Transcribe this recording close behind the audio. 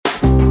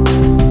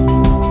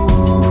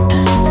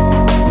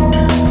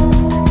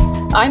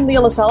I'm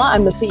Leah Lasella.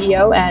 I'm the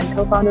CEO and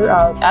co-founder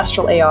of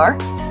Astral AR.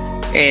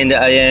 And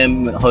I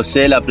am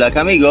Jose La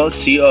Placa Amigo,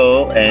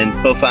 COO and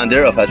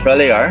co-founder of Astral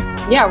AR.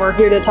 Yeah, we're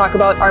here to talk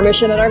about our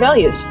mission and our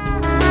values.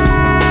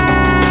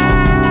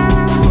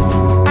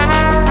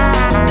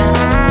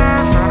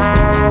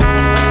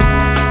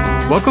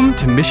 Welcome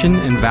to Mission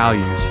and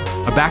Values,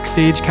 a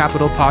Backstage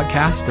Capital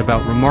podcast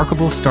about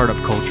remarkable startup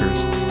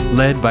cultures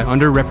led by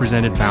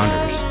underrepresented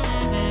founders.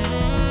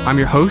 I'm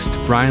your host,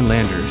 Brian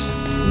Landers.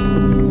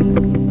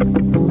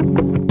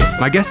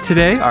 My guests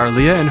today are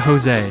Leah and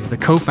Jose, the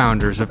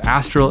co-founders of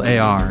Astral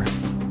AR.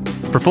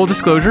 For full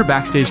disclosure,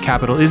 Backstage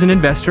Capital is an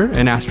investor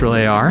in Astral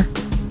AR.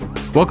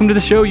 Welcome to the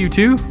show, you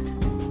two.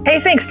 Hey,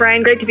 thanks,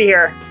 Brian. Great to be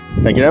here.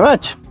 Thank you very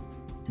much.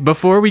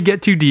 Before we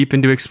get too deep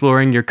into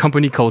exploring your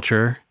company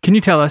culture, can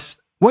you tell us,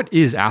 what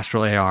is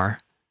Astral AR?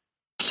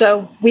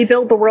 So we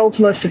build the world's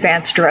most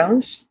advanced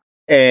drones.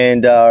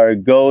 And our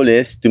goal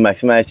is to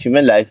maximize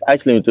human life,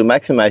 actually to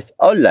maximize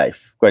all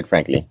life, quite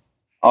frankly.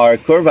 Our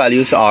core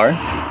values are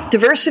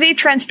diversity,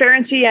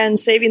 transparency, and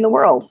saving the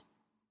world.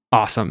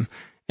 Awesome.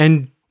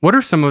 And what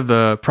are some of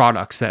the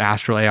products that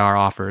Astral AR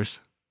offers?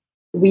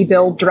 We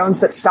build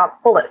drones that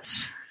stop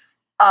bullets.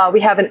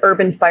 We have an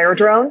urban fire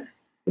drone.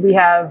 We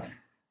have,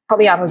 help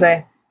me out,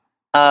 Jose.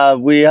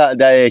 We have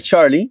the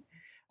Charlie.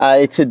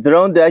 It's a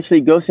drone that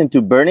actually goes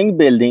into burning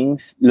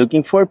buildings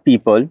looking for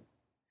people.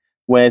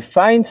 When it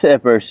finds a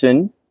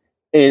person,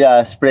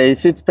 it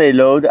sprays its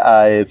payload,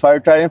 a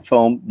fire-retardant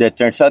foam that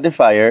turns out the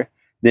fire.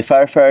 The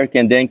firefighter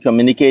can then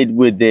communicate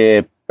with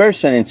the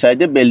person inside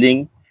the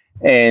building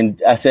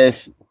and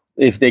assess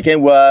if they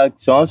can walk,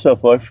 so on and so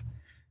forth.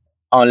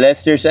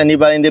 Unless there's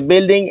anybody in the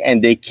building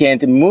and they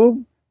can't move,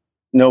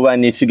 no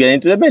one needs to get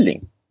into the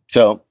building.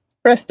 So,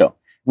 presto.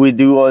 We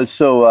do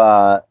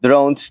also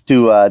drones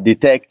to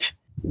detect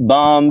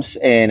bombs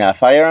and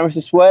firearms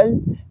as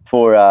well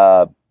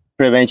for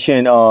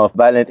prevention of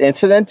violent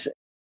incidents.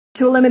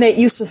 To eliminate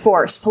use of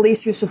force,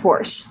 police use of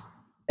force.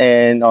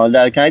 And all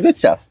that kind of good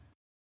stuff.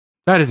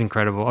 That is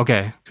incredible.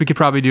 Okay. We could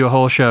probably do a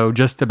whole show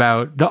just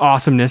about the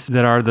awesomeness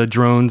that are the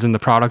drones and the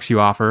products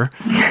you offer.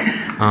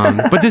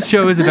 But this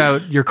show is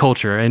about your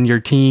culture and your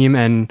team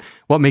and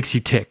what makes you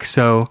tick.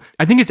 So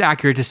I think it's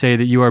accurate to say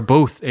that you are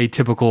both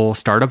atypical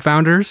startup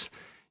founders.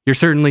 You're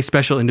certainly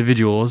special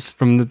individuals.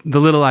 From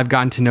the little I've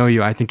gotten to know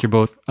you, I think you're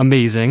both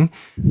amazing.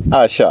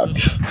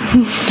 Shucks.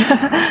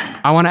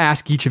 I want to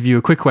ask each of you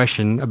a quick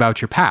question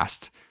about your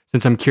past,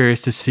 since I'm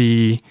curious to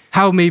see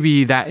how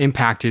maybe that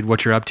impacted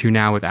what you're up to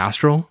now with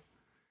Astral.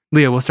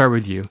 Leah, we'll start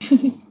with you.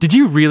 Did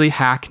you really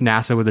hack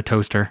NASA with a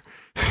toaster?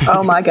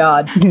 Oh my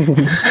God.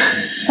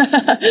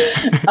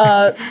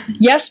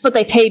 Yes, but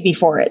they paid me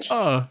for it.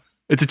 Oh,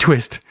 it's a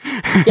twist.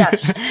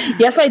 Yes.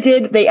 Yes, I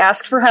did. They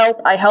asked for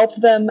help. I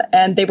helped them,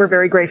 and they were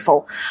very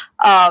grateful.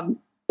 One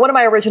of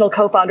my original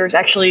co-founders,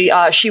 actually,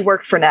 she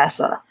worked for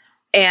NASA.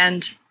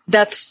 And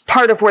that's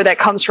part of where that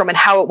comes from and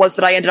how it was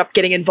that I ended up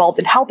getting involved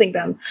in helping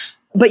them.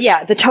 But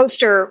yeah, the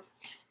toaster,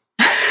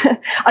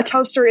 a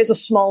toaster is a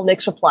small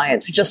Nix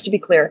appliance, just to be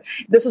clear.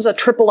 This is a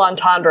triple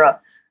entendre,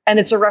 and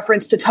it's a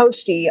reference to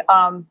Toasty,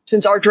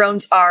 since our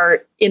drones are,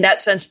 in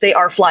that sense, they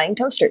are flying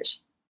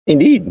toasters.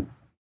 Indeed.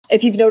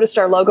 If you've noticed,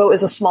 our logo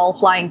is a small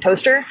flying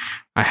toaster.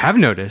 I have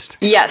noticed.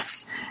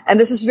 Yes. And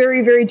this is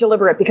very, very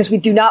deliberate because we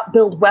do not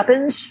build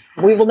weapons.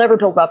 We will never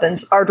build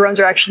weapons. Our drones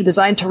are actually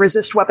designed to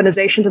resist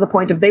weaponization to the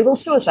point of they will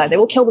suicide. They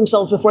will kill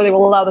themselves before they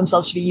will allow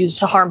themselves to be used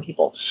to harm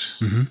people.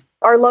 Mm-hmm.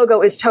 Our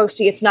logo is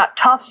Toasty. It's not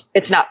tough.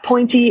 It's not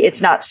pointy.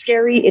 It's not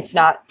scary. It's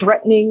not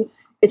threatening.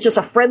 It's just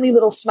a friendly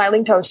little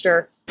smiling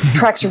toaster.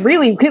 Tracks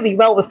really, really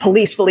well with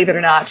police, believe it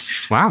or not.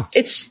 Wow.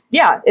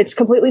 It's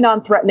completely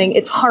non-threatening.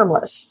 It's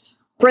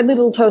harmless. Friendly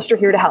little toaster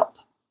here to help.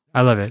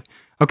 I love it.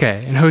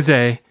 Okay, and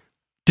Jose,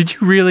 did you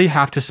really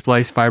have to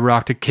splice fiber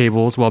optic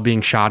cables while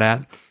being shot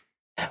at?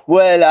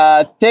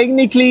 Well,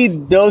 technically,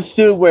 those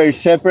two were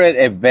separate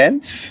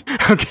events.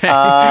 Okay.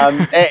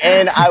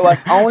 And I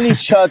was only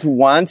shot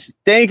once.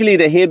 Technically,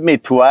 they hit me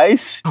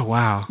twice. Oh,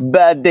 wow.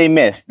 But they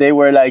missed. They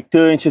were like 2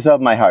 inches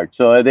off my heart,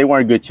 so they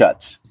weren't good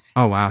shots.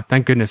 Oh, wow.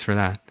 Thank goodness for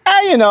that.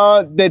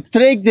 The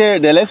trick there,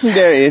 the lesson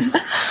there is,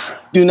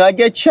 do not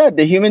get shot.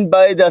 The human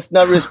body does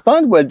not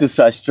respond well to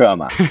such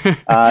trauma.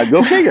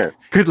 Go figure.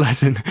 Good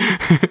lesson.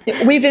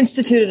 We've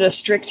instituted a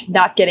strict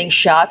not getting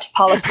shot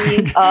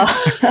policy.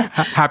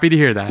 Happy to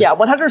hear that. Yeah,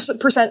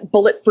 100%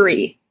 bullet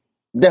free.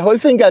 The whole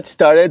thing got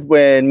started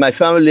when my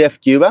family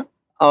left Cuba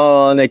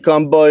on a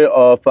convoy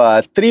of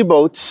 3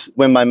 boats.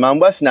 When my mom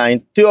was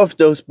 9, 2 of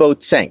those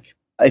boats sank.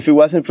 If it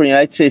wasn't for the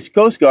United States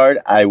Coast Guard,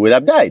 I would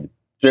have died.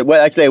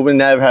 Well, actually, I would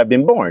never have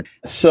been born.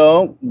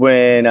 So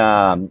when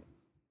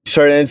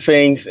certain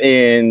things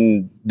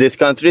in this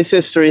country's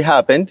history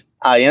happened,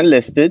 I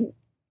enlisted.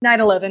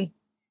 9/11.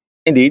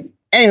 Indeed.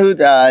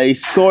 And I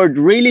scored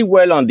really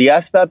well on the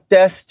ASVAB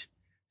test.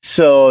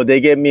 So they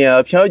gave me a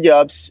option of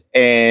jobs,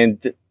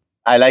 and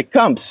I like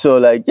comps.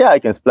 So I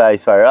can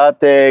splice fiber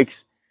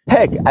optics,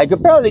 Heck, I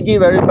could probably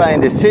give everybody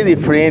in the city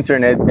free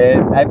internet,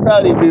 but I'd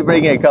probably be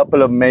breaking a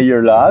couple of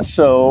major laws,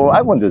 so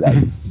I won't do that.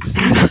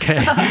 Okay.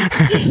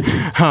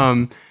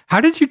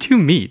 How did you two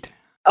meet?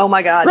 Oh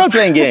my God.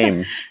 Role-playing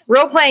game.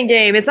 Role-playing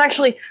game. It's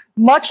actually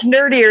much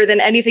nerdier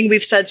than anything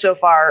we've said so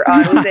far.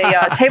 It was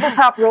a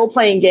tabletop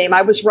role-playing game.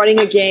 I was running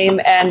a game,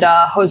 and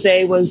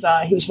Jose was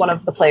he was one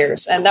of the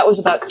players, and that was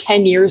about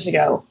 10 years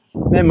ago.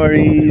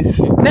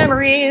 Memories.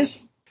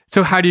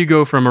 So how do you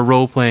go from a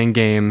role-playing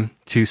game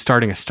to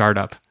starting a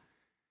startup?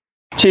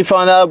 She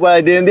found out what I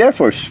did in the Air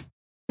Force.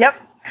 Yep.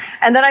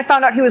 And then I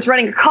found out he was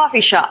running a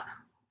coffee shop.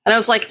 And I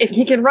was like, if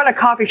he can run a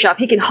coffee shop,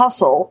 he can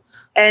hustle,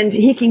 and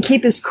he can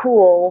keep his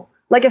cool.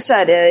 Like I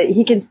said,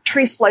 he can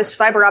tree splice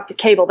fiber optic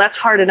cable. That's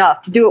hard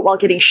enough to do it while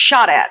getting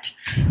shot at.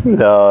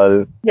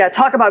 Yeah,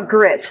 talk about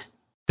grit.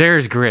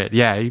 There's grit.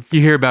 Yeah, if you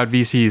hear about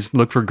VCs,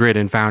 look for grit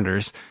in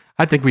founders.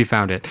 I think we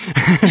found it.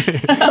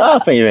 Oh,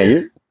 thank you,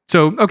 man.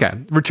 So, okay,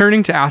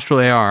 returning to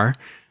Astral AR,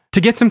 to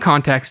get some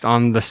context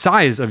on the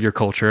size of your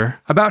culture,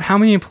 about how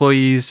many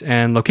employees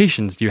and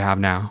locations do you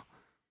have now?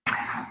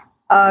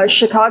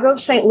 Chicago,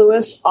 St.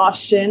 Louis,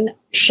 Austin,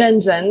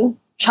 Shenzhen,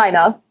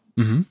 China.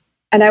 Mm-hmm.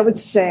 And I would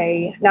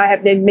say, now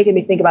they're making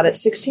me think about it,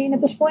 16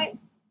 at this point?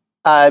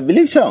 I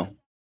believe so.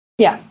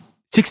 Yeah.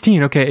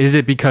 16, okay. Is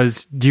it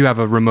because, do you have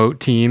a remote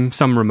team,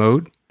 some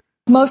remote?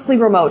 Mostly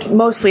remote.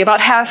 Mostly.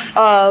 About half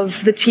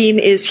of the team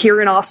is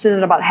here in Austin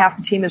and about half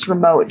the team is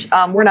remote.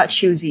 We're not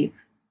choosy.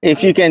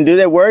 If you can do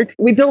the work.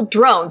 We build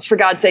drones, for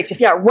God's sakes.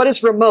 What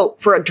is remote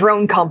for a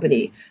drone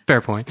company?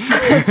 Fair point.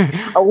 It's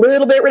a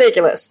little bit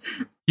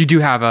ridiculous. You do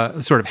have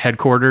a sort of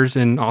headquarters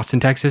in Austin,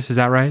 Texas, is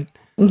that right?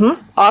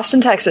 Mm-hmm. Austin,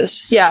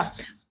 Texas. Yeah.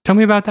 Tell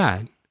me about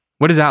that.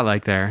 What is that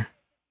like there?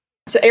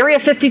 So Area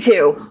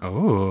 52.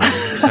 Oh,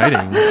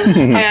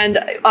 exciting. And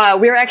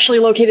we're actually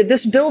located,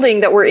 this building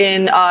that we're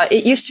in,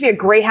 it used to be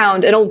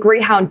an old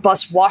Greyhound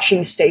bus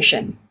washing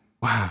station.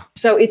 Wow.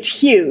 So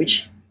it's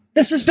huge.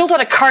 This is built out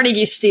of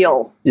Carnegie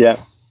steel.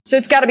 Yeah. So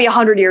it's got to be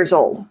 100 years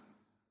old.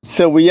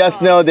 So we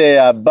just know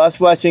the bus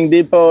washing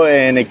depot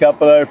and a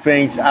couple other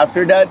things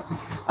after that.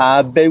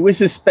 But we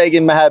suspect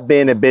it might have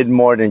been a bit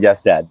more than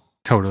just that.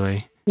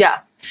 Totally. Yeah.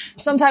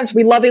 Sometimes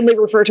we lovingly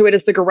refer to it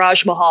as the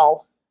Garage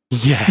Mahal.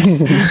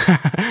 Yes.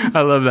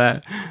 I love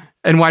that.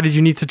 And why did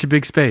you need such a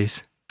big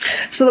space?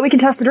 So that we can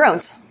test the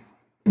drones.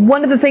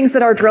 One of the things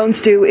that our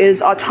drones do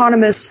is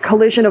autonomous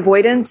collision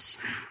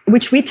avoidance,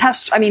 which we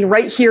test. I mean,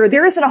 right here,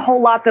 there isn't a whole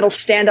lot that'll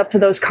stand up to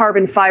those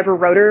carbon fiber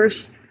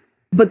rotors,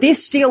 but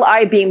these steel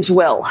I-beams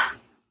will.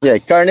 Yeah,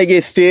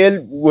 Carnegie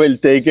Steel will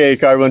take a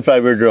carbon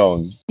fiber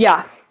drone.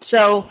 Yeah.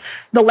 So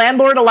the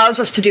landlord allows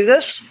us to do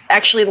this.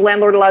 Actually, the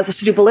landlord allows us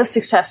to do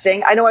ballistics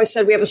testing. I know I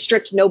said we have a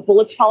strict no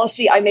bullets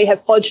policy. I may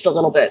have fudged a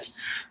little bit.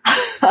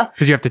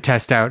 Because you have to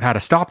test out how to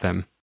stop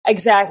them.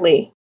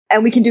 Exactly.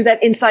 And we can do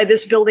that inside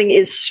this building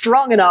is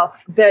strong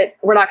enough that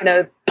we're not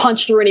going to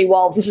punch through any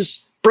walls. This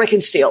is brick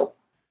and steel.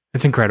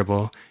 That's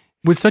incredible.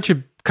 With such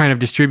a kind of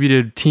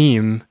distributed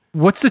team,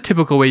 what's the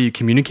typical way you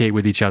communicate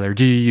with each other?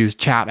 Do you use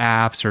chat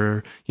apps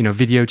or,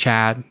 video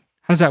chat?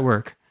 How does that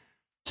work?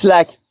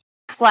 Slack.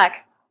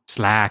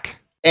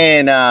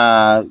 And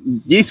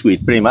G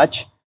Suite, pretty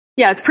much.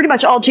 Yeah, it's pretty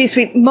much all G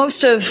Suite.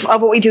 Most of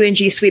what we do in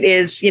G Suite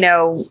is,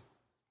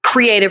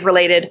 creative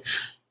related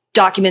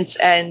documents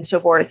and so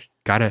forth.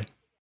 Got it.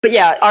 But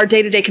yeah, our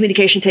day-to-day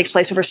communication takes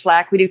place over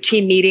Slack. We do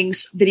team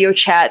meetings, video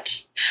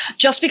chat.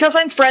 Just because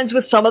I'm friends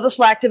with some of the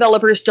Slack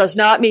developers does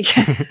not mean...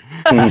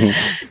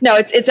 No,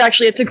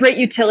 it's a great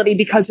utility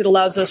because it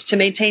allows us to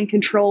maintain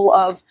control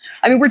of...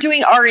 we're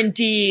doing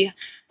R&D,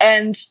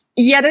 and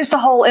yeah, there's the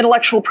whole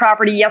intellectual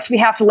property. Yes, we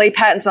have to lay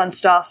patents on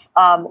stuff.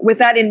 With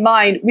that in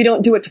mind, we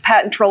don't do it to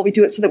patent troll. We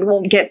do it so that we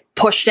won't get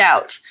pushed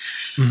out.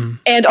 Mm-hmm.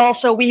 And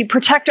also, we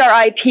protect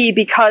our IP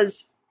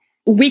because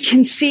we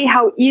can see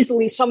how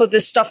easily some of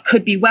this stuff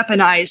could be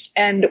weaponized,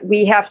 and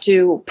we have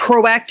to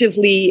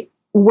proactively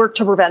work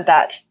to prevent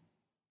that.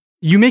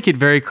 You make it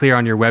very clear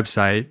on your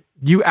website.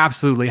 You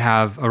absolutely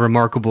have a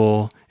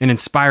remarkable and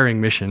inspiring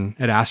mission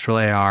at Astral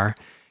AR.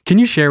 Can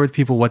you share with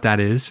people what that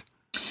is?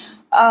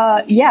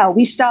 Yeah,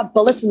 we stop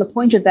bullets, and the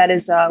point of that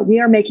is we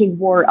are making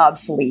war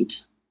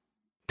obsolete.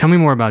 Tell me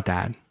more about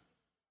that.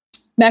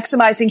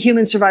 Maximizing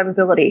human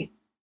survivability.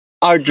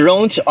 Our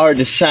drones are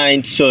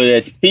designed so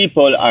that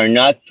people are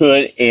not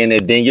put in a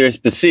dangerous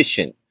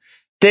position.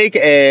 Take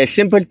a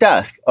simple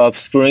task of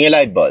screwing a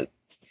light bulb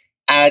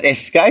at a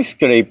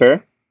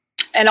skyscraper.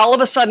 And all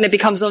of a sudden it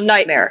becomes a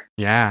nightmare.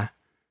 Yeah.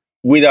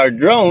 With our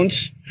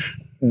drones,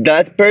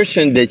 that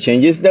person that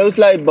changes those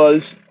light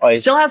bulbs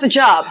still has a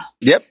job.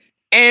 Yep.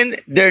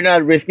 And they're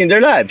not risking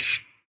their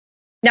lives.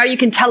 Now you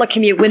can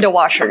telecommute window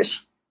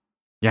washers.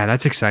 Yeah,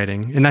 that's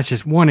exciting. And that's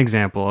just one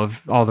example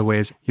of all the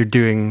ways you're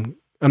doing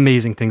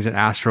amazing things at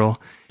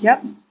Astral.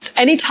 Yep.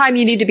 Anytime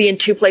you need to be in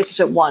two places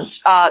at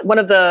once. One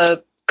of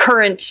the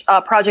current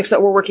projects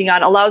that we're working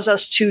on allows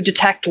us to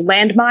detect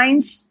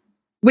landmines.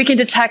 We can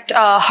detect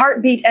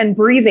heartbeat and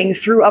breathing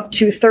through up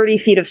to 30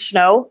 feet of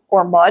snow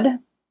or mud.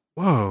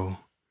 Whoa.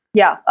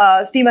 Yeah.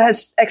 FEMA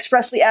has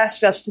expressly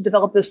asked us to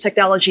develop this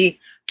technology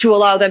to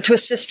allow them to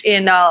assist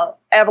in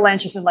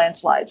avalanches and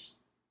landslides.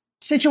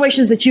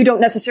 Situations that you don't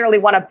necessarily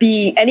want to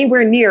be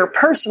anywhere near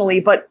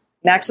personally, but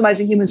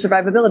maximizing human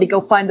survivability,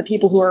 go find the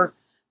people who are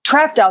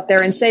trapped out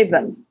there and save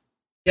them.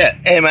 Yeah,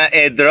 Emma,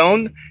 a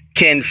drone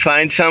can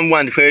find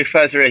someone very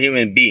faster than a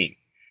human being.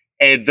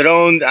 A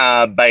drone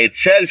by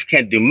itself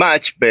can't do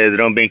much, but a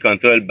drone being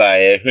controlled by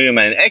a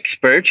human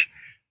expert,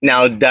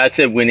 now that's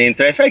a winning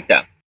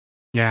trifecta.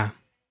 Yeah.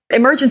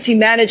 Emergency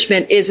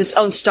management is its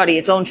own study,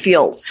 its own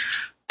field.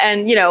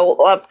 And,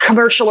 a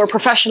commercial or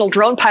professional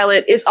drone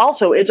pilot is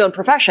also its own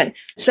profession.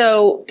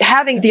 So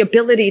having the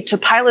ability to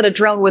pilot a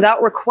drone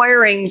without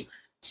requiring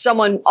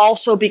someone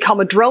also become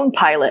a drone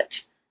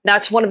pilot,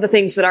 that's one of the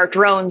things that our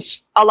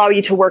drones allow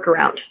you to work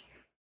around.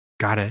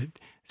 Got it.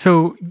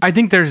 So I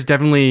think there's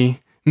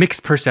definitely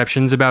mixed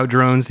perceptions about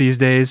drones these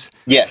days.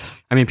 Yes.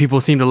 I mean,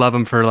 people seem to love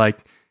them for like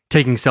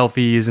taking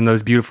selfies and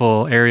those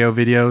beautiful aerial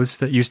videos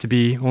that used to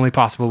be only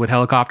possible with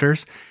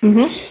helicopters.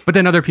 Mm-hmm. But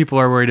then other people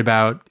are worried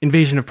about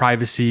invasion of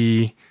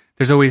privacy.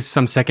 There's always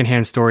some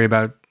secondhand story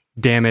about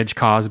damage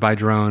caused by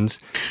drones.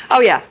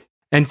 Oh, yeah.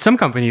 And some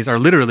companies are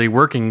literally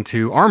working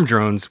to arm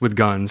drones with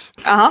guns.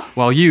 Uh-huh.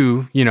 While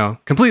you,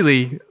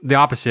 completely the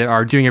opposite,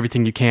 are doing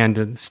everything you can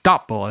to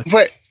stop bullets.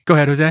 But go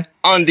ahead, Jose.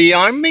 On the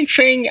arming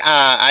thing,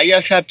 I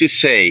just have to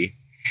say,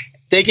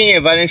 taking a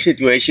violent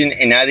situation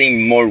and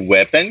adding more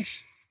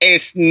weapons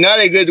is not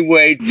a good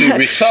way to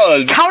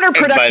resolve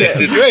counterproductive a violent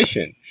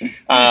situation.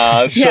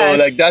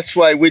 So that's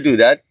why we do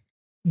that.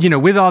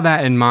 With all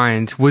that in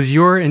mind, was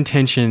your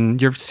intention,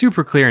 your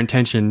super clear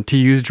intention, to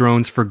use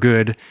drones for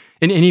good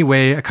in any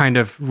way a kind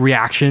of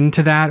reaction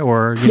to that?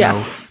 Or,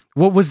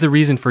 what was the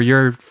reason for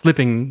your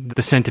flipping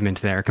the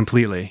sentiment there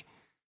completely?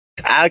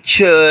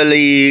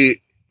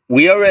 Actually,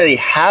 we already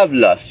have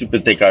laws to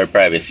protect our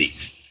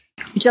privacies.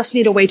 You just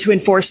need a way to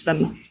enforce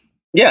them.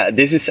 Yeah,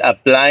 this is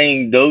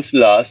applying those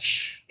laws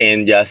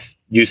and just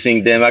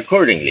using them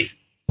accordingly.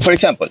 For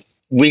example,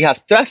 we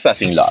have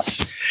trespassing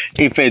laws.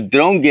 If a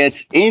drone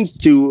gets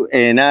into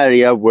an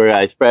area where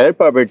it's private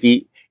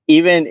property,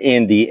 even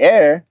in the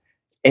air,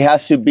 it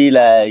has to be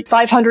like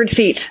 500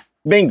 feet.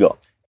 Bingo.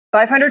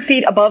 500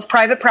 feet above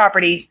private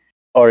property.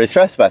 Or it's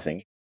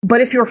trespassing.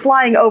 But if you're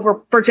flying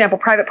over, for example,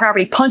 private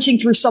property, punching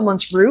through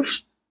someone's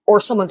roof or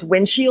someone's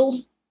windshield,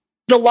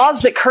 the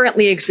laws that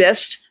currently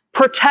exist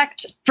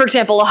protect, for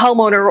example, a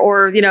homeowner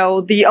or,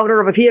 the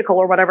owner of a vehicle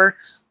or whatever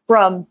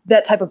from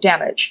that type of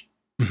damage.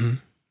 Mm-hmm.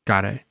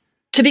 Got it.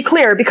 To be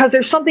clear, because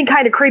there's something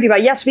kind of creepy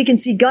about, yes, we can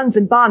see guns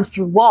and bombs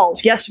through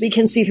walls. Yes, we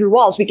can see through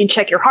walls. We can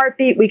check your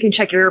heartbeat. We can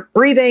check your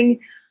breathing.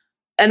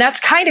 And that's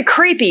kind of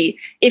creepy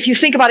if you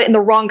think about it in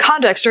the wrong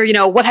context or,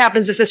 what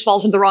happens if this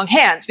falls into the wrong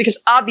hands?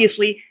 Because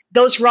obviously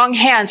those wrong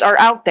hands are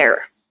out there.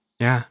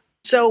 Yeah.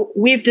 So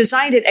we've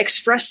designed it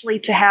expressly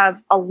to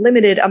have a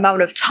limited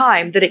amount of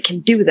time that it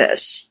can do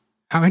this.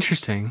 How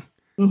interesting.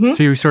 Mm-hmm.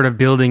 So you're sort of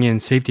building in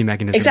safety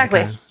mechanisms.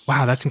 Exactly.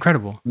 Wow, that's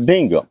incredible.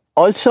 Bingo.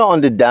 Also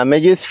on the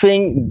damages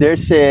thing,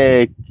 there's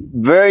a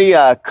very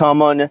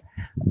common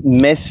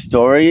myth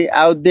story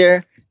out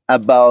there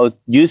about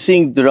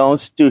using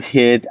drones to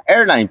hit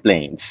airline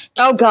planes.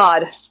 Oh,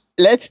 God.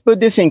 Let's put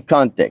this in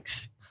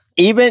context.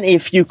 Even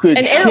if you could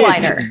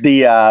hit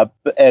the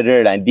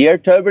airline, the air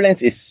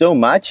turbulence is so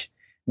much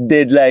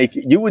that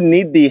you would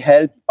need the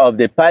help of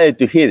the pilot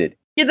to hit it.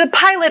 Yeah, the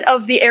pilot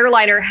of the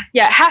airliner,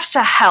 has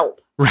to help.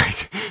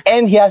 Right.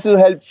 And he has to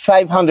help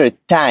 500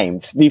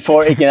 times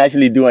before it can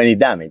actually do any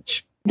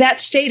damage. That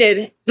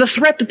stated, the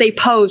threat that they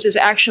pose is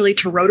actually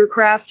to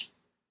rotorcraft,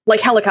 like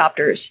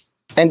helicopters.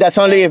 And that's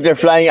only if they're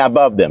flying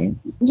above them.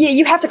 Yeah,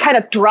 you have to kind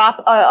of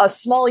drop a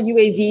small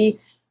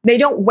UAV. They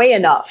don't weigh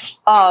enough.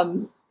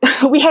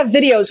 We have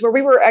videos where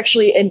we were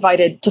actually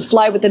invited to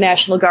fly with the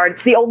National Guard.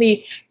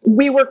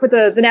 We work with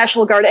the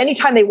National Guard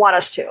anytime they want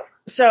us to.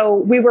 So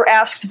we were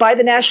asked by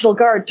the National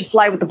Guard to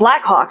fly with the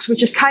Blackhawks,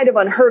 which is kind of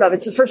unheard of.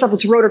 First off,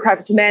 it's a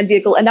rotorcraft, it's a manned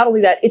vehicle, and not only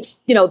that,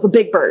 it's, the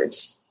big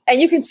birds. And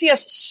you can see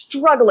us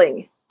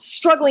struggling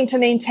to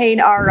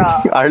maintain our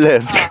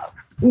lift.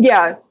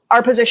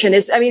 Our position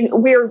is,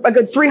 we're a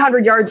good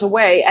 300 yards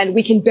away, and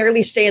we can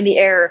barely stay in the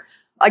air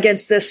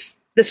against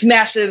this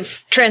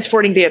massive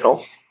transporting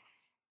vehicle.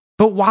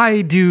 But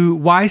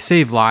why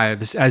save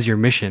lives as your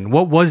mission?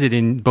 What was it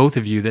in both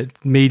of you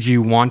that made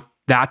you want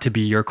that to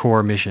be your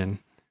core mission?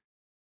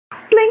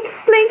 Blink,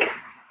 blink.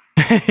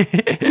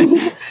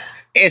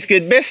 It's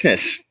good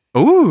business.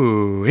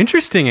 Ooh,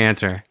 interesting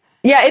answer.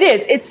 Yeah, it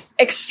is. It's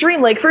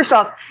extreme. First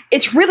off,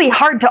 it's really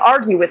hard to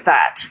argue with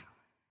that.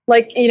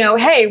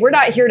 Hey, we're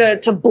not here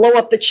to blow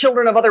up the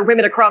children of other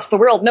women across the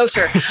world. No,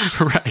 sir.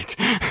 Right.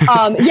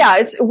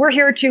 We're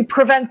here to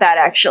prevent that,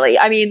 actually.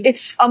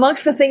 It's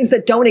amongst the things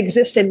that don't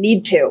exist and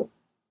need to.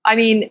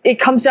 It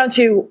comes down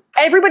to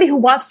everybody who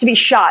wants to be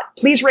shot,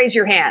 please raise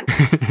your hand.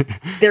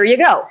 There you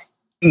go.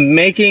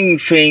 Making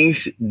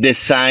things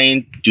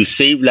designed to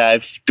save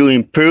lives, to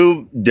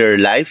improve their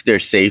life, their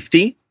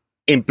safety,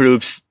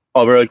 improves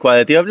overall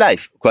quality of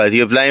life. Quality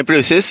of life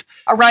improves.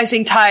 A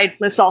rising tide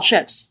lifts all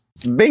ships.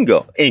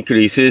 Bingo.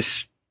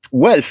 Increases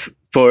wealth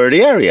for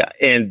the area.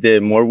 And the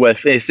more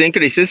wealth it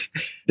increases,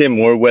 the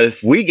more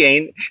wealth we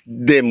gain,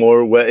 the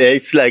more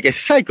it's like a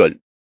cycle.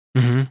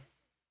 Mm-hmm.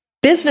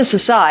 Business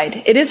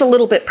aside, it is a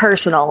little bit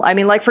personal. I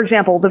mean, like, for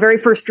example, the very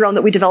first drone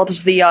that we developed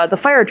is the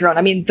fire drone.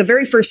 I mean, the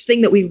very first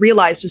thing that we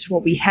realized is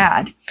what we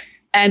had.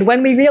 And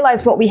when we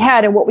realized what we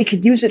had and what we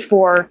could use it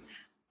for,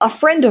 a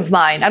friend of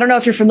mine, I don't know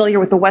if you're familiar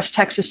with the West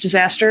Texas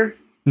disaster.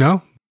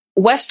 No.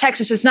 West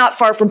Texas is not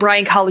far from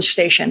Bryan College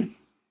Station.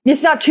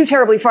 It's not too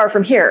terribly far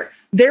from here.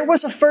 There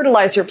was a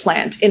fertilizer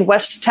plant in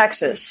West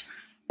Texas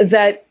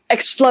that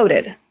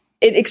exploded.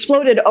 It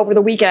exploded over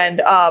the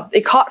weekend.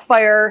 It caught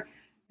fire.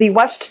 The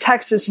West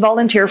Texas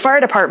Volunteer Fire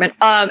Department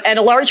and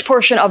a large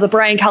portion of the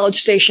Bryan College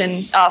Station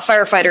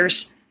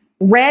firefighters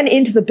ran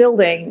into the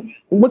building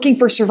looking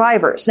for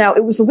survivors. Now,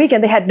 it was the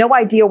weekend. They had no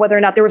idea whether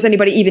or not there was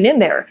anybody even in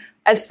there,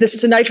 as this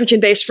is a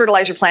nitrogen-based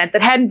fertilizer plant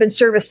that hadn't been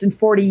serviced in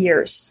 40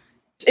 years.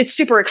 It's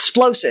super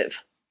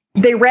explosive.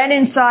 They ran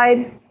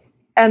inside,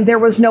 and there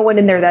was no one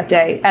in there that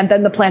day, and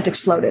then the plant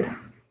exploded.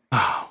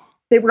 Oh.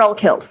 They were all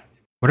killed.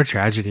 What a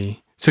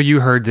tragedy. So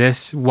you heard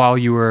this while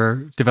you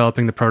were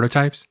developing the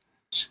prototypes?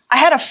 I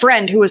had a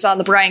friend who was on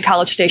the Bryan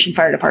College Station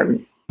Fire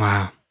Department.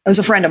 Wow. It was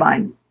a friend of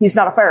mine. He's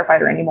not a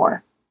firefighter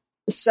anymore.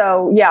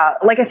 So, yeah,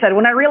 like I said,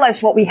 when I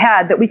realized what we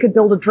had, that we could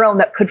build a drone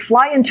that could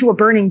fly into a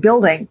burning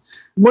building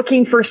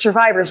looking for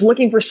survivors,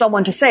 looking for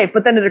someone to save.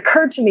 But then it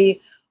occurred to me,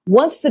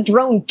 once the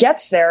drone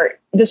gets there,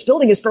 this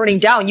building is burning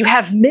down. You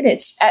have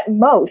minutes at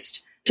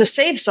most to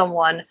save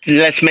someone.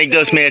 Let's make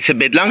those minutes a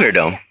bit longer,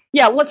 though.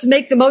 Yeah, let's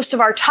make the most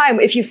of our time.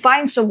 If you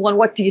find someone,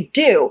 what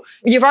do?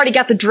 You've already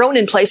got the drone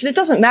in place, and it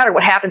doesn't matter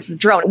what happens to the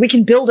drone. We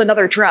can build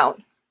another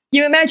drone.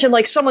 You imagine,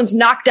 like, someone's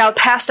knocked out,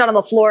 passed out on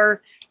the floor.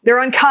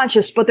 They're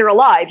unconscious, but they're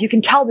alive. You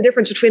can tell the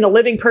difference between a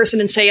living person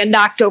and, say, a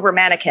knocked-over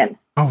mannequin.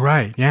 Oh,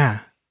 right.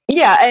 Yeah.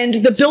 Yeah,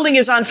 and the building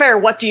is on fire.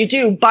 What do you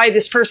do? Buy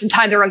this person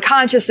time. They're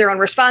unconscious. They're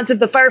unresponsive.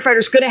 The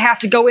firefighter's going to have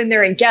to go in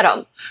there and get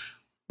them.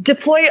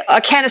 Deploy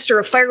a canister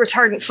of fire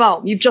retardant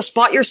foam. You've just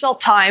bought yourself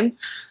time.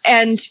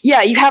 And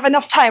yeah, you have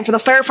enough time for the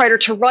firefighter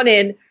to run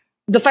in.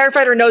 The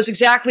firefighter knows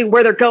exactly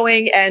where they're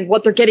going and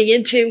what they're getting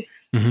into,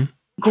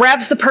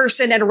 grabs the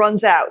person and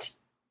runs out.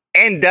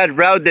 And that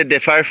route that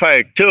the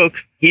firefighter took,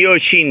 he or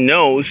she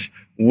knows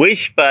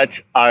which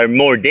spots are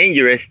more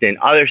dangerous than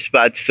other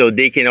spots, so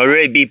they can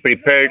already be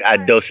prepared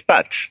at those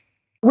spots.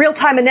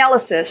 Real-time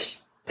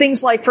analysis.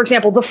 Things like, for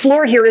example, the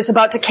floor here is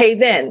about to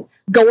cave in.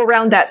 Go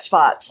around that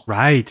spot.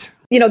 Right.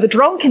 You know, the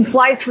drone can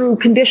fly through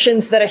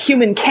conditions that a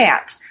human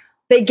can't.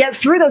 They get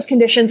through those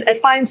conditions and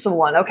find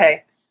someone.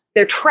 Okay,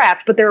 they're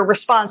trapped, but they're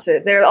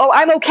responsive. They're, oh,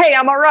 I'm okay,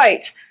 I'm all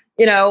right.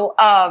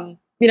 I'm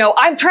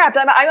trapped,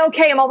 I'm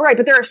okay, I'm all right.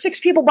 But there are 6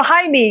 people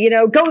behind me.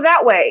 Go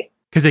that way.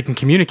 Because they can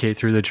communicate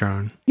through the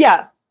drone.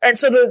 Yeah, and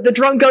so the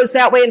drone goes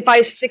that way and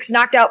finds 6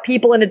 knocked out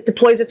people, and it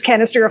deploys its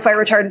canister of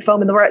fire retardant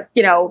foam, and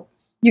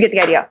you get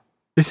the idea.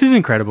 This is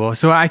incredible.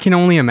 So I can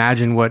only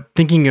imagine what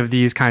thinking of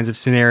these kinds of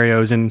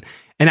scenarios and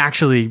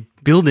actually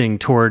building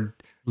toward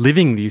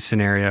living these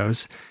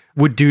scenarios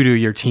would do to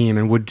your team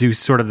and would do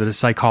sort of the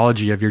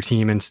psychology of your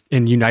team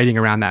and uniting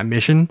around that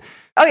mission.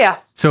 Oh, yeah.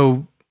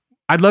 So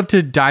I'd love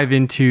to dive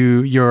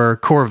into your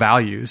core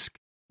values.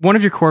 One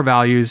of your core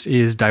values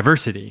is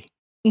diversity.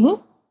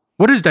 Mm-hmm.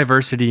 What does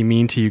diversity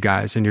mean to you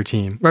guys and your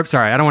team?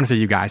 Sorry, I don't want to say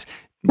you guys.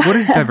 What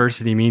does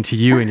diversity mean to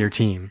you and your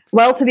team?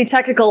 Well, to be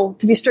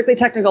strictly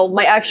technical,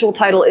 my actual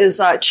title is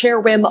Chair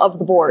Whim of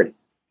the board.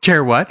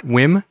 Chair what?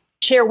 Whim?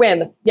 Chair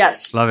Whim,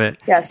 yes. Love it.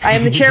 Yes, I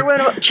am the chair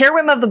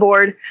whim of the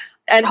board,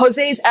 and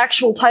Jose's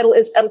actual title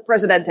is El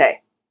Presidente.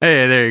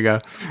 Hey, there you go.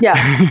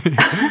 Yeah.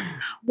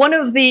 One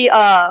of the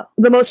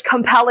most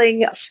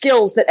compelling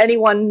skills that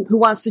anyone who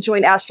wants to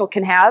join Astral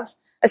can have,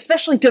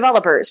 especially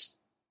developers.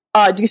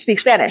 Do you speak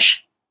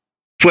Spanish?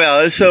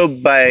 Well, also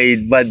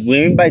what we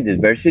mean by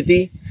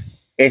diversity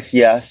is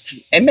just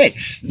a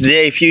mix.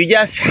 If you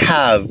just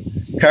have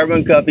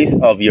carbon copies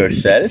of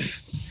yourself,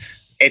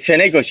 it's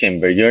an echo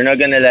chamber. You're not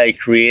going to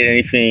create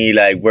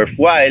anything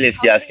worthwhile. It's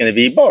just going to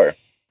be bored.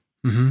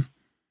 Mm-hmm.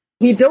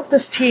 We built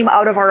this team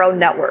out of our own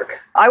network.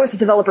 I was a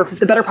developer for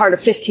the better part of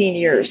 15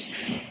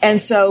 years. And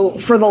so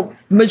for the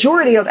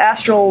majority of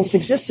Astral's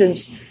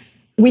existence,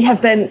 we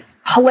have been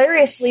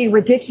hilariously,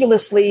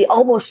 ridiculously,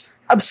 almost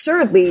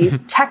absurdly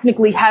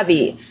technically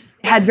heavy.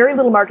 Had very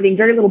little marketing,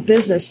 very little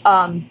business,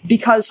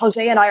 because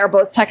Jose and I are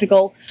both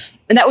technical.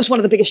 And that was one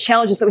of the biggest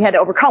challenges that we had to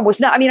overcome.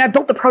 I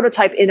built the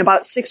prototype in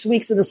about 6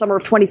 weeks in the summer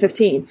of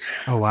 2015.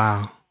 Oh,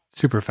 wow.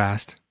 Super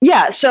fast.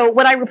 Yeah. So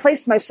when I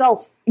replaced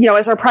myself,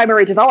 as our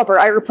primary developer,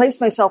 I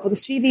replaced myself with a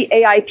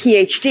CVAI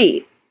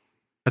PhD.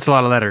 That's a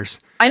lot of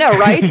letters. I know,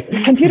 right?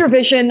 Computer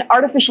vision,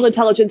 artificial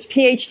intelligence,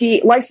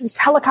 PhD, licensed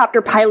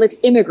helicopter pilot,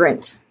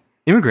 immigrant.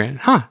 Immigrant,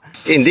 huh?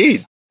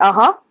 Indeed.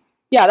 Uh-huh.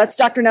 Yeah, that's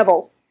Dr.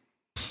 Neville.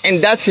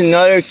 And that's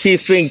another key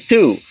thing,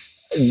 too.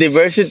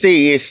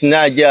 Diversity is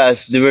not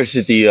just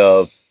diversity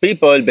of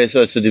people, but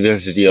also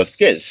diversity of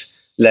skills.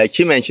 Like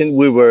she mentioned,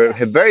 we were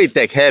very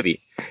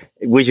tech-heavy,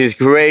 which is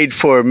great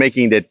for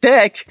making the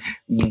tech,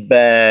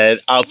 but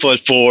also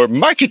for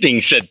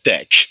marketing said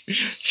tech.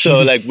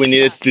 So, we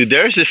needed to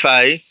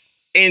diversify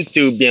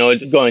into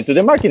going to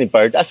the marketing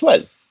part as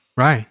well.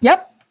 Right.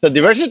 Yep. So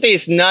diversity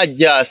is not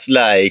just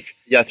like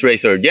just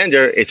race or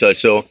gender; it's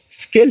also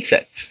skill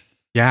sets.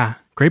 Yeah.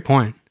 Great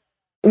point.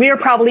 We are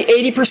probably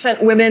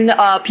 80% women,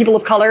 people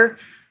of color.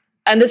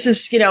 And this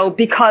is,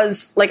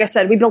 because, like I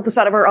said, we built this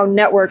out of our own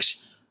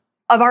networks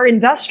of our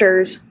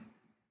investors,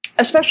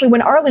 especially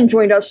when Arlen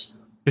joined us.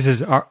 This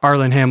is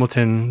Arlen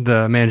Hamilton,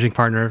 the managing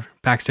partner of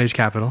Backstage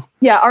Capital.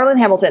 Yeah, Arlen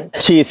Hamilton.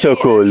 She is so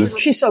cool.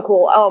 She's so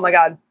cool. Oh my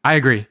God. I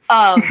agree.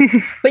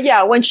 But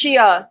yeah, when she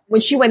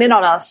went in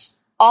on us,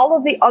 all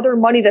of the other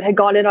money that had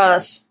gone in on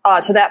us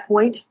to that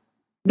point,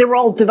 they were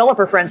all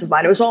developer friends of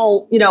mine. It was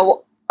all,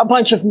 a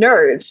bunch of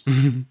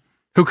nerds.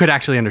 Who could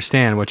actually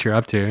understand what you're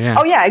up to. Yeah.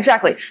 Oh yeah,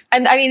 exactly.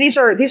 And I mean, these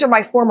are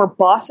my former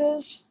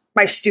bosses,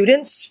 my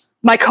students,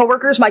 my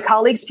coworkers, my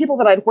colleagues, people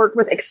that I'd worked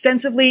with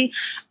extensively.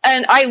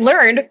 And I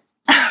learned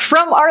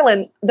from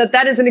Arlen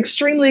that is an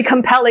extremely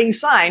compelling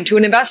sign to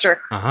an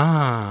investor.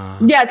 Ah.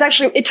 Yeah,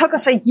 it took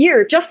us a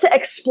year just to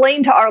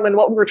explain to Arlen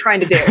what we were trying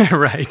to do.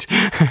 Right.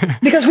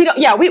 Because we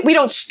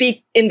don't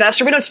speak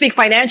investor, we don't speak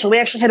financial. We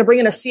actually had to bring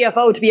in a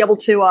CFO to be able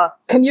to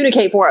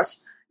communicate for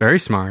us. Very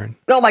smart.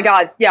 Oh my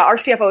God. Yeah, our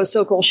CFO is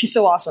so cool. She's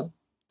so awesome.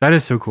 That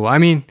is so cool. I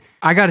mean,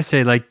 I got to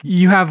say,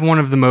 you have one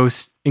of the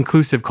most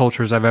inclusive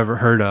cultures I've ever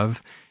heard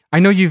of. I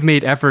know you've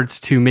made efforts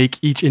to make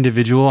each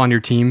individual on your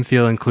team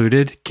feel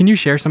included. Can you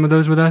share some of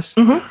those with us?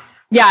 Mm-hmm.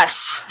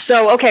 Yes.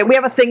 So, okay, we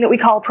have a thing that we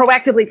call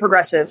proactively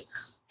progressive,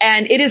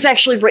 and it is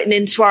actually written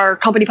into our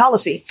company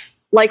policy.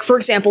 Like, for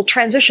example,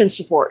 transition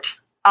support.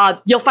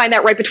 You'll find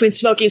that right between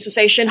smoking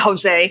cessation,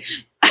 Jose,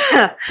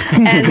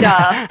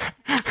 and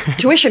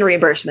tuition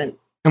reimbursement.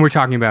 And we're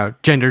talking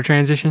about gender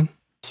transition?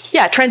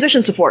 Yeah,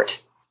 transition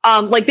support.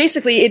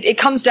 Basically, it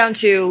comes down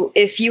to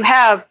if you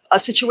have a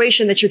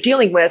situation that you're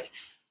dealing with,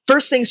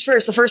 first things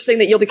first, the first thing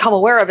that you'll become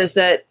aware of is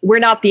that we're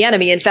not the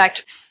enemy. In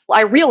fact,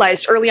 I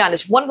realized early on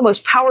is one of the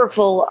most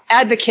powerful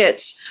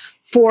advocates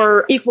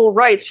for equal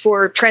rights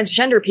for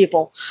transgender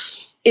people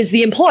is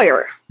the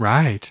employer.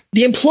 Right.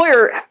 The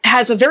employer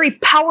has a very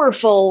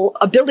powerful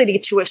ability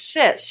to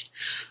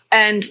assist.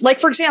 And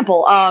for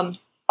example,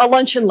 a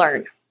lunch and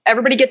learn.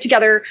 Everybody get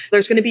together.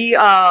 There's going to be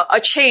a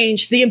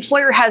change. The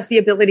employer has the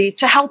ability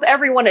to help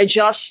everyone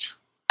adjust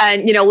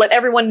and, let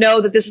everyone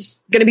know that this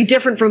is going to be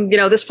different from,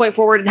 this point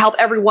forward and help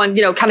everyone,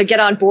 kind of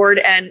get on board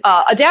and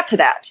adapt to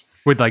that.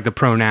 With the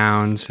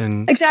pronouns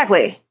and...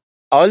 Exactly.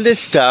 All this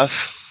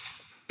stuff,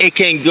 it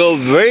can go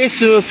very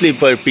smoothly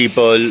for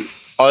people.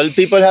 All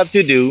people have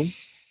to do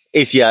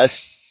is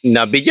just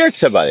not be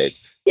jerks about it.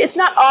 It's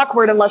not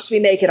awkward unless we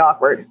make it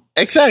awkward.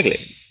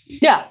 Exactly.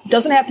 Yeah, it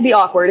doesn't have to be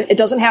awkward. It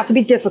doesn't have to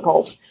be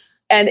difficult.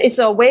 And it's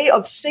a way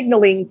of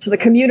signaling to the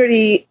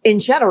community in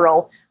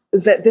general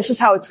that this is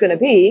how it's going to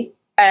be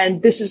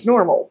and this is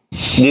normal.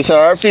 These are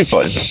our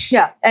people.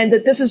 Yeah, and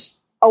that this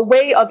is a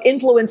way of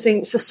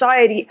influencing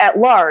society at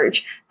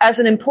large. As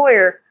an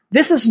employer,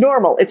 this is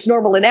normal. It's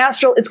normal in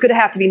Astral. It's going to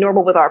have to be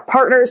normal with our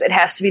partners. It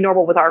has to be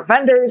normal with our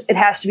vendors. It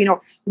has to be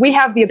normal. We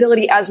have the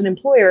ability as an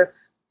employer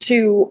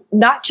to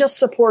not just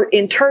support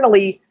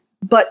internally,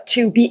 but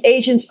to be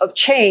agents of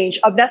change,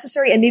 of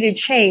necessary and needed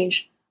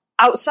change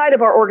outside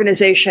of our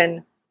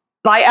organization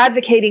by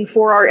advocating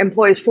for our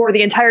employees, for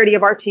the entirety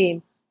of our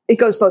team. It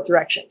goes both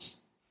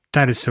directions.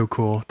 That is so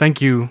cool.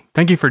 Thank you.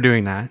 Thank you for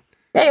doing that.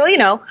 Hey,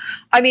 well,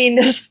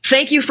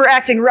 thank you for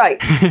acting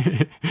right.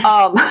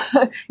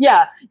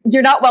 Yeah,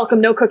 you're not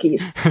welcome. No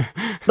cookies.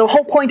 The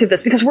whole point of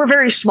this, because we're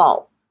very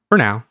small. For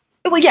now.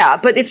 Well, yeah,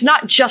 but it's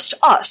not just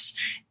us.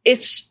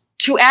 It's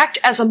to act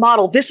as a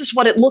model. This is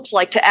what it looks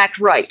like to act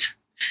right.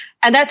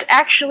 And that's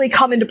actually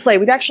come into play.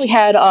 We've actually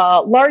had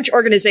large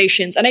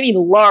organizations, and I mean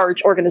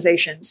large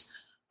organizations,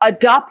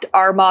 adopt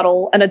our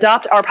model and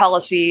adopt our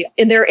policy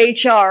in their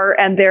HR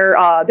and their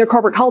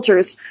corporate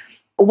cultures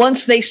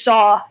once they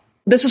saw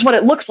this is what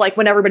it looks like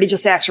when everybody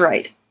just acts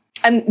right.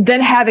 And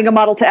then having a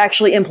model to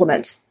actually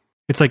implement.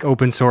 It's like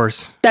open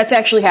source. That's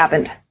actually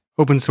happened.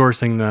 Open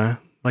sourcing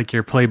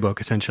your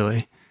playbook,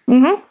 essentially.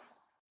 Mm-hmm.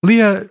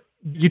 Leah,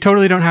 you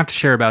totally don't have to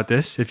share about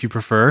this if you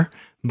prefer,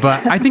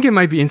 but I think it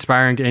might be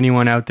inspiring to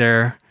anyone out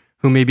there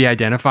who maybe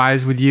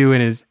identifies with you.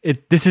 And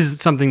this is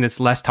something that's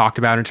less talked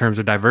about in terms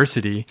of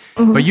diversity.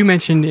 Mm-hmm. But you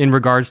mentioned in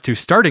regards to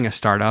starting a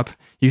startup,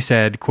 you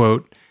said,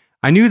 quote,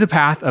 "I knew the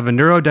path of a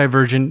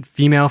neurodivergent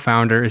female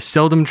founder is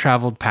seldom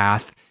traveled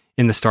path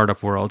in the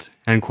startup world,"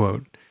 end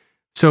quote.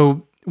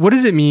 So what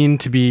does it mean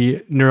to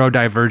be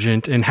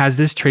neurodivergent? And has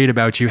this trait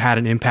about you had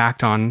an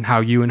impact on how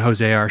you and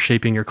Jose are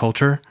shaping your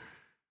culture?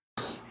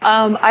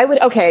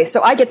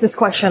 So I get this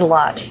question a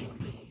lot.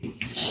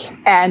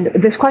 And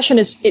this question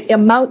it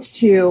amounts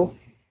to,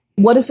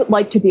 what is it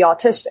like to be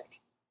autistic?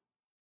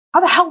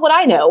 How the hell would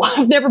I know?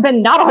 I've never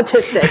been not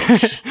autistic.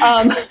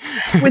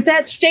 With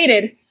that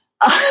stated,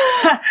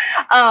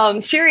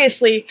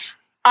 seriously,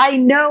 I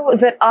know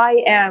that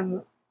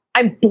I'm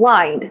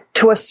blind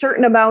to a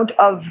certain amount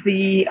of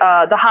the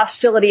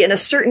hostility and a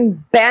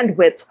certain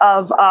bandwidth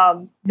of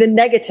the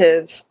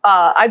negative.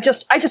 I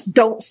just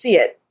don't see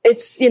it.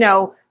 It's,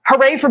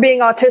 hooray for being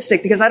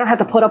autistic because I don't have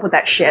to put up with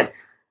that shit.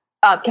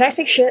 Can I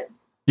say shit?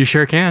 You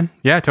sure can.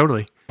 Yeah,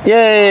 totally.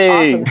 Yay!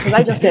 Awesome, because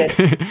I just did.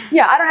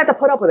 Yeah, I don't have to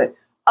put up with it.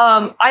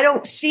 I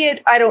don't see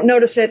it. I don't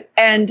notice it.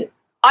 And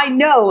I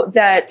know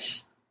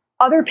that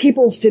other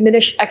people's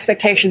diminished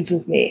expectations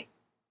of me,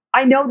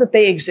 I know that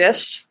they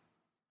exist,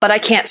 but I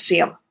can't see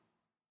them.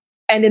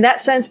 And in that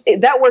sense,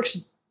 that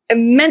works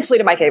immensely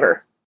to my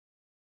favor.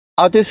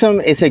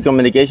 Autism is a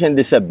communication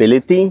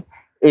disability.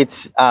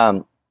 It's,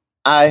 I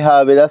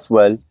have it as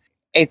well.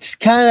 It's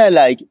kind of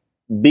like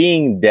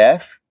being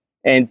deaf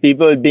and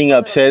people being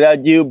upset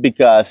at you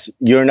because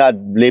you're not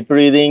lip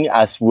reading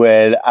as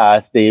well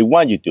as they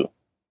want you to,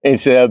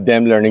 instead of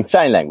them learning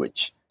sign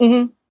language.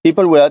 Mm-hmm.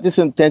 People with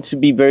autism tend to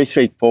be very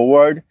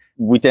straightforward.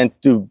 We tend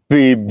to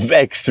be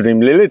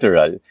extremely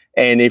literal.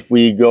 And if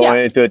we go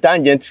into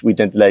tangents, we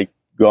tend to like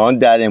go on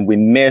that and we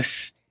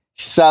miss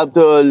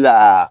subtle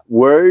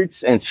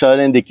words and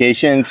subtle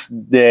indications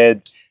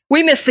that...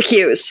 We miss the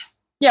cues.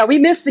 Yeah, we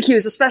miss the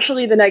cues,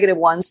 especially the negative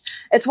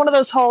ones. It's one of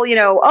those whole,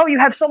 oh, you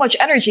have so much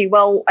energy.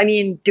 Well, I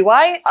mean, do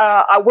I?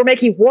 We're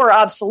making war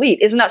obsolete.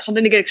 Isn't that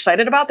something to get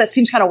excited about? That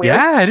seems kind of weird.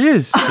 Yeah, it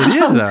is.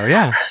 It is, though.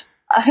 Yeah.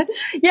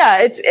 Yeah,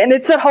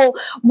 it's that whole,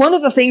 one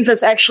of the things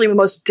that's actually the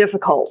most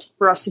difficult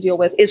for us to deal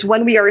with is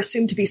when we are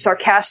assumed to be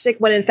sarcastic,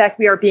 when in fact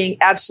we are being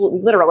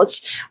absolutely literal.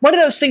 It's one of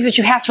those things that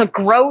you have to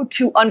grow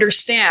to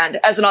understand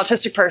as an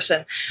autistic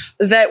person,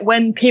 that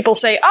when people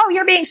say, oh,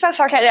 you're being so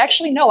sarcastic,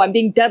 actually, no, I'm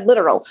being dead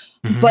literal.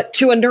 Mm-hmm. But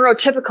to a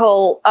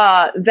neurotypical,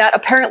 that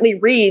apparently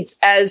reads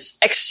as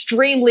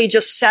extremely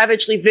just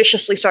savagely,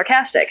 viciously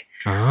sarcastic.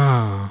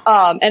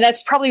 Oh. And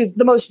that's probably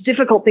the most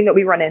difficult thing that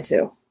we run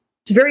into.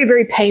 It's very,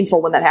 very painful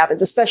when that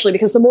happens, especially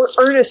because the more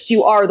earnest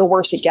you are, the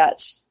worse it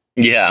gets.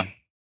 Yeah.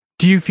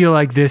 Do you feel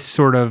like this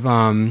sort of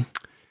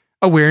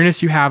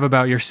awareness you have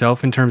about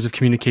yourself in terms of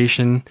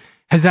communication,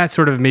 has that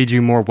sort of made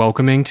you more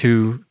welcoming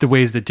to the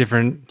ways that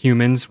different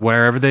humans,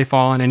 wherever they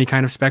fall on any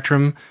kind of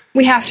spectrum?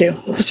 We have to.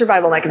 It's a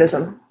survival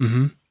mechanism.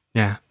 Mm-hmm.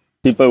 Yeah.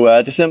 People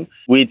with autism,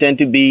 we tend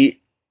to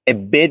be a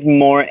bit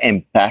more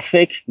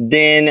empathic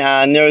than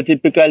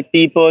neurotypical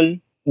people.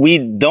 We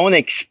don't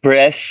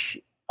express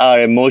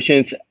our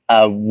emotions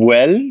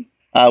well.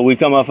 We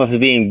come off as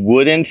being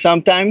wooden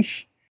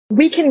sometimes.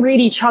 We can read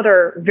each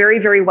other very,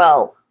 very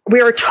well. We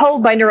are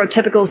told by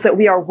neurotypicals that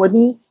we are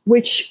wooden,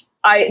 which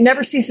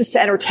never ceases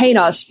to entertain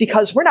us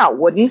because we're not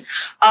wooden.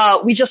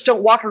 We just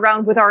don't walk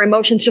around with our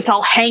emotions just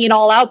all hanging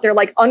all out there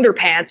like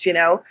underpants,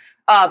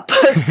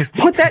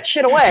 Put that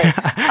shit away.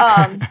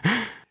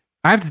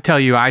 I have to tell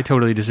you, I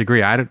totally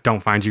disagree. I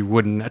don't find you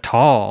wooden at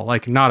all,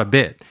 like not a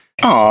bit.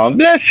 Oh,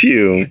 bless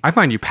you. I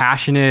find you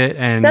passionate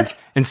and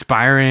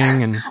inspiring.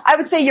 And I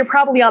would say you're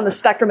probably on the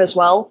spectrum as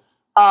well.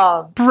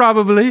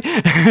 Probably.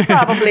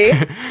 Probably.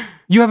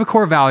 You have a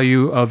core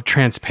value of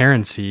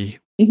transparency.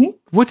 Mm-hmm.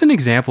 What's an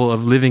example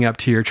of living up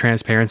to your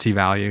transparency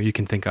value you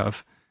can think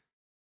of?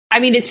 I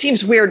mean, it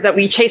seems weird that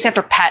we chase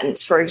after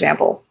patents, for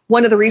example.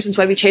 One of the reasons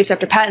why we chase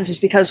after patents is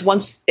because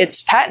once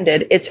it's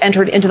patented, it's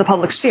entered into the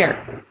public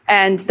sphere.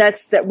 And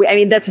that's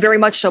very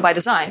much so by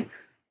design.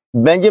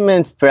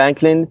 Benjamin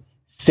Franklin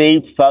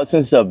saved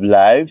thousands of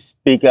lives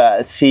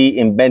because he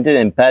invented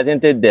and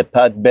patented the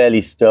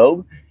pot-belly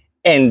stove,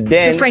 and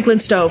then the Franklin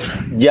stove.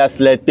 Just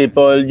let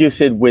people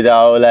use it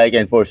without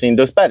enforcing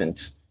those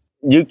patents.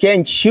 You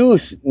can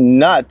choose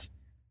not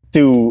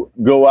to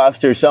go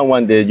after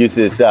someone that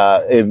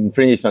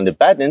infringes on the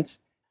patents.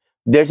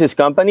 There's this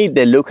company,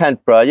 the Look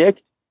Hand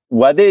Project.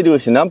 What they do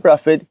is a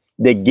nonprofit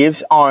that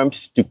gives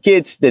arms to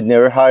kids that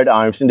never had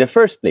arms in the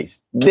first place.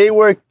 They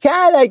were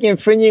kind of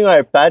infringing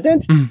our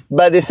patent,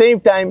 but at the same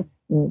time,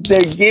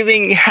 they're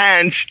giving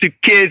hands to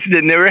kids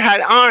that never had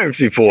arms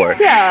before.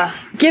 Yeah,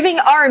 giving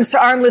arms to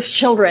armless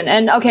children.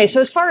 And okay, so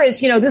as far as,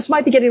 this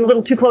might be getting a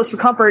little too close for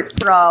comfort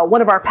for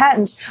one of our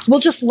patents, we'll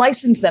just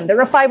license them.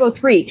 They're a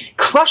 503.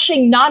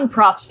 Crushing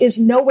non-profits is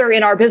nowhere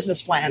in our business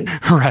plan.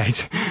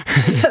 Right.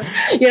 Because,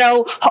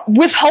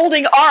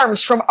 withholding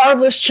arms from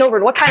armless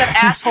children, what kind of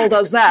asshole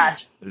does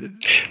that?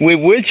 We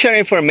will share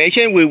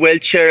information. We will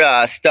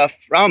share stuff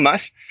from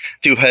us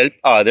to help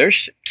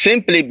others,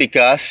 simply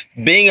because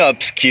being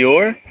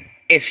obscure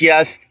is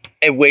just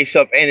a waste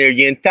of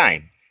energy and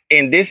time.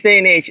 In this day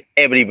and age,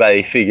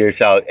 everybody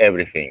figures out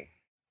everything.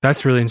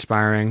 That's really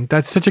inspiring.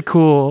 That's such a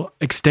cool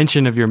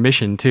extension of your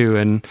mission too,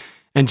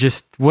 and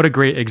just what a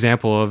great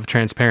example of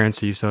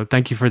transparency. So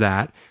thank you for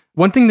that.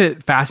 One thing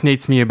that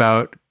fascinates me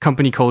about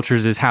company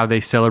cultures is how they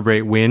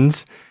celebrate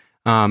wins.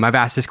 I've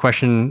asked this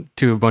question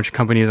to a bunch of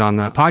companies on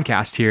the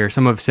podcast here.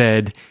 Some have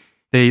said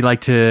they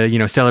like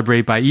to,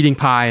 celebrate by eating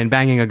pie and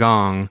banging a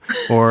gong,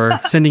 or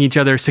sending each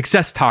other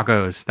success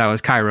tacos. That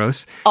was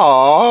Kairos.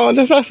 Oh,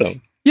 that's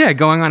awesome. Yeah,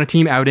 going on a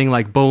team outing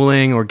like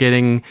bowling or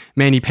getting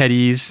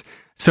mani-pedis.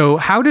 So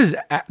how does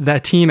the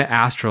team at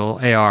Astral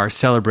AR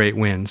celebrate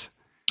wins?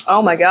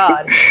 Oh my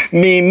God.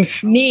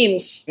 Memes.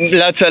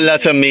 Lots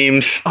of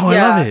memes. Oh,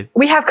 yeah. I love it.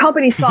 We have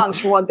company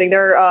songs for one thing.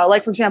 They're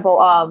for example,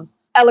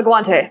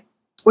 Eleguante,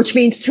 which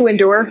means to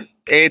endure.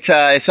 It's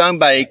a song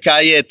by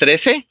Calle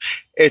 13.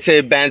 It's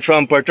a band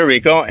from Puerto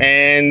Rico,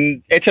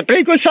 and it's a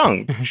pretty cool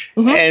song.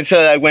 And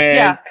so like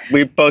when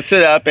we post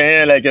it up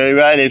and like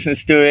everybody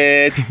listens to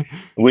it,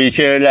 we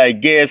share like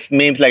GIFs,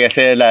 memes, like I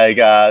said, like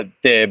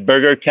the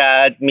Burger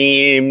Cat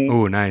meme.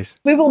 Oh, nice.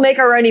 We will make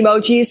our own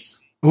emojis.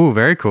 Oh,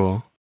 very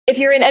cool. If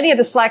you're in any of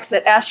the Slacks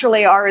that Astral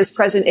AR is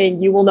present in,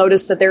 you will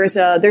notice that there's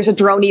a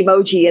drone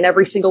emoji in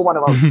every single one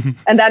of them.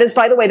 And that is,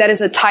 by the way, that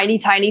is a tiny,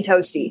 tiny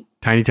toasty.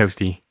 Tiny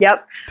Toasty.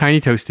 Yep.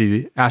 Tiny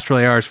Toasty, Astral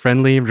AR's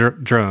friendly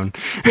drone.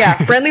 Yeah,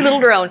 friendly little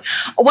drone.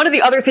 One of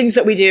the other things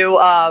that we do,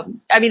 I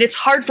mean, it's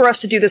hard for us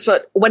to do this,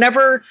 but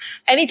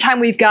anytime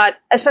we've got,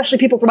 especially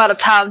people from out of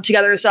town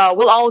together, so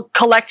we'll all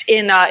collect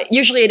in,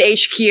 usually an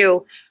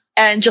HQ,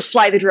 and just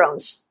fly the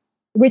drones,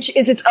 which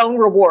is its own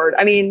reward.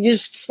 I mean, you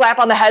just slap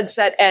on the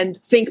headset and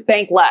think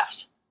bank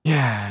left.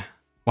 Yeah.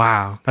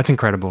 Wow, that's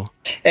incredible.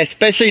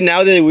 Especially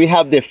now that we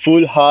have the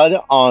full HUD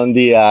on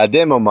the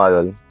demo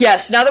model.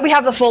 Yes, now that we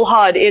have the full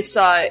HUD, it's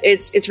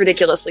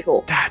ridiculously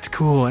cool. That's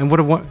cool. And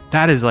what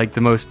that is like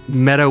the most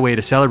meta way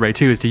to celebrate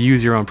too, is to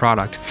use your own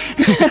product.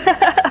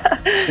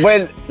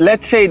 Well,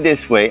 let's say it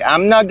this way.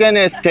 I'm not going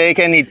to take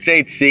any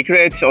trade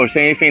secrets or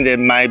say anything that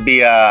might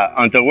be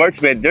untoward,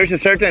 but there's a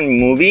certain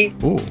movie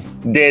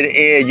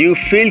that you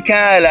feel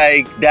kind of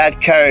like that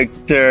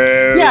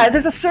character. Yeah,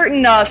 there's a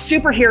certain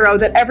superhero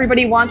that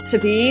everybody wants to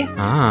be.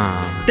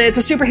 It's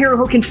a superhero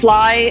who can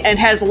fly and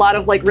has a lot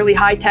of like really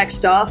high-tech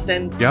stuff.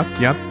 And Yep.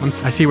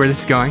 I see where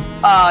this is going.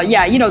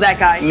 Yeah, you know that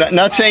guy.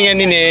 Not saying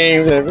any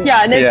names.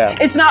 Yeah, and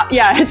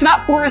it's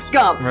not Forrest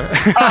Gump. Right.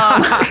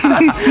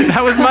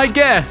 That was my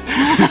guess.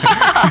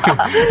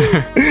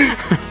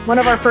 One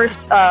of our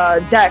first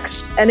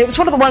decks, and it was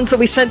one of the ones that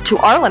we sent to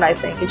Arlen, I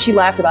think, and she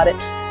laughed about it.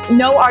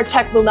 No, our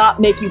tech will not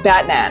make you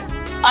Batman.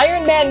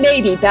 Iron Man,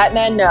 maybe.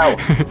 Batman, no.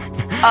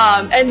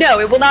 And no,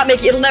 it will not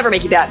make. It'll never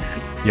make you Batman.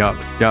 Yep.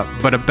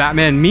 But a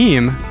Batman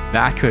meme,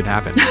 that could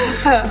happen.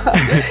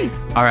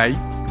 All right.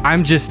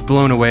 I'm just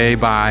blown away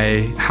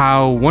by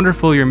how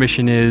wonderful your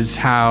mission is,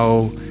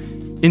 how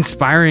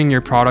inspiring your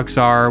products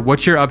are,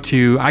 what you're up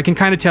to. I can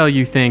kind of tell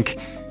you think,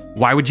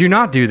 why would you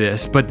not do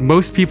this? But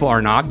most people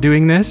are not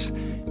doing this.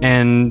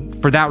 And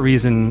for that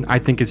reason, I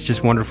think it's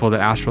just wonderful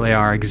that Astral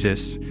AR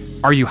exists.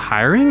 Are you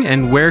hiring?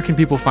 And where can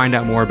people find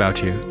out more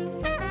about you?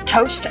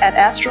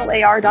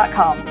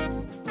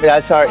 toast@astralar.com.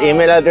 That's our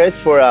email address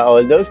for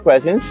all those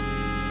questions.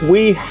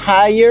 We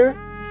hire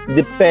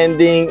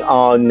depending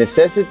on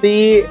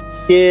necessity,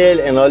 skill,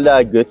 and all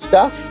that good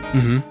stuff.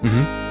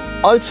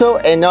 Also,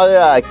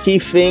 another key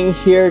thing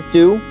here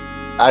too,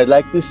 I'd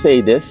like to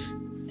say this,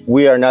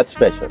 we are not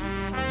special.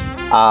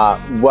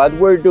 What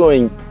we're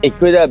doing, it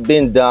could have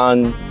been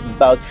done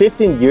about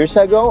 15 years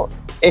ago.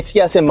 It's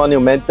just a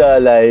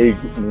monumental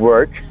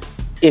work.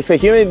 If a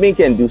human being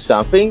can do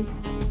something,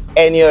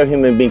 any other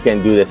human being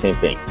can do the same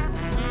thing.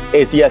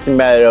 It's just a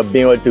matter of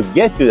being able to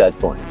get to that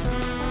point.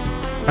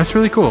 That's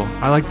really cool.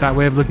 I like that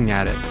way of looking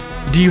at it.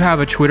 Do you have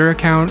a Twitter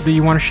account that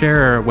you want to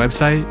share or a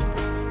website?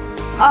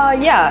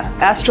 Yeah,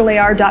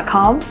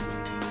 astralar.com.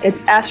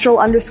 It's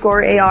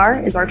astral_AR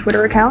is our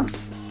Twitter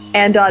account.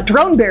 And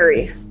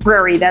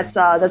Droneberry, that's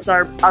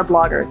our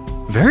blogger.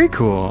 Very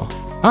cool.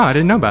 Oh, I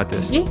didn't know about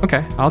this. Mm-hmm.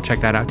 Okay, I'll check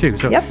that out too.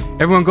 So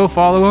everyone go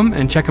follow them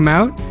and check them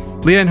out.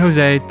 Leah and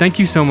Jose, thank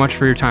you so much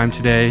for your time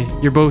today.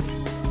 You're both,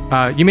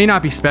 you may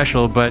not be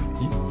special, but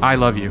I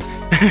love you.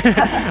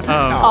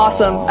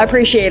 Awesome. I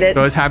appreciate it. So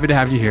I was happy to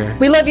have you here.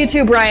 We love you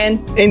too, Brian.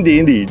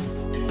 Indeed.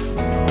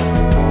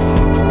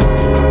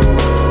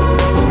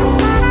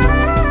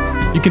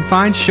 You can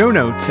find show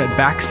notes at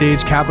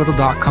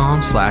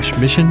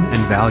backstagecapital.com/mission and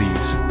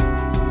values.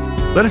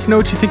 Let us know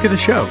what you think of the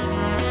show.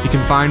 You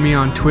can find me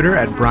on Twitter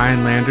at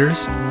Brian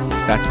Landers.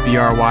 That's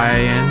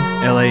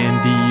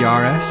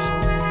BryanLanders.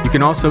 You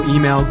can also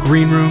email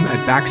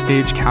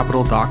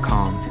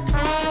greenroom@backstagecapital.com.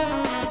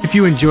 If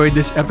you enjoyed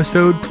this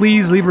episode,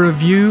 please leave a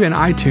review in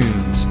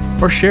iTunes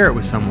or share it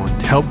with someone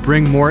to help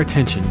bring more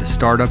attention to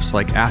startups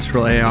like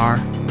Astral AR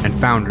and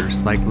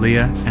founders like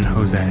Leah and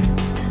Jose.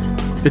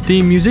 The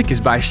theme music is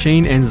by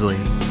Shane Ensley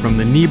from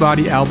the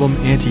Kneebody album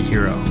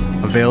Antihero,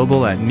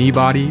 available at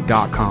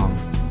kneebody.com.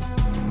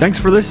 Thanks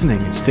for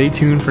listening and stay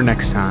tuned for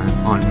next time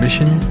on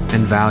Mission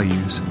and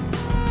Values.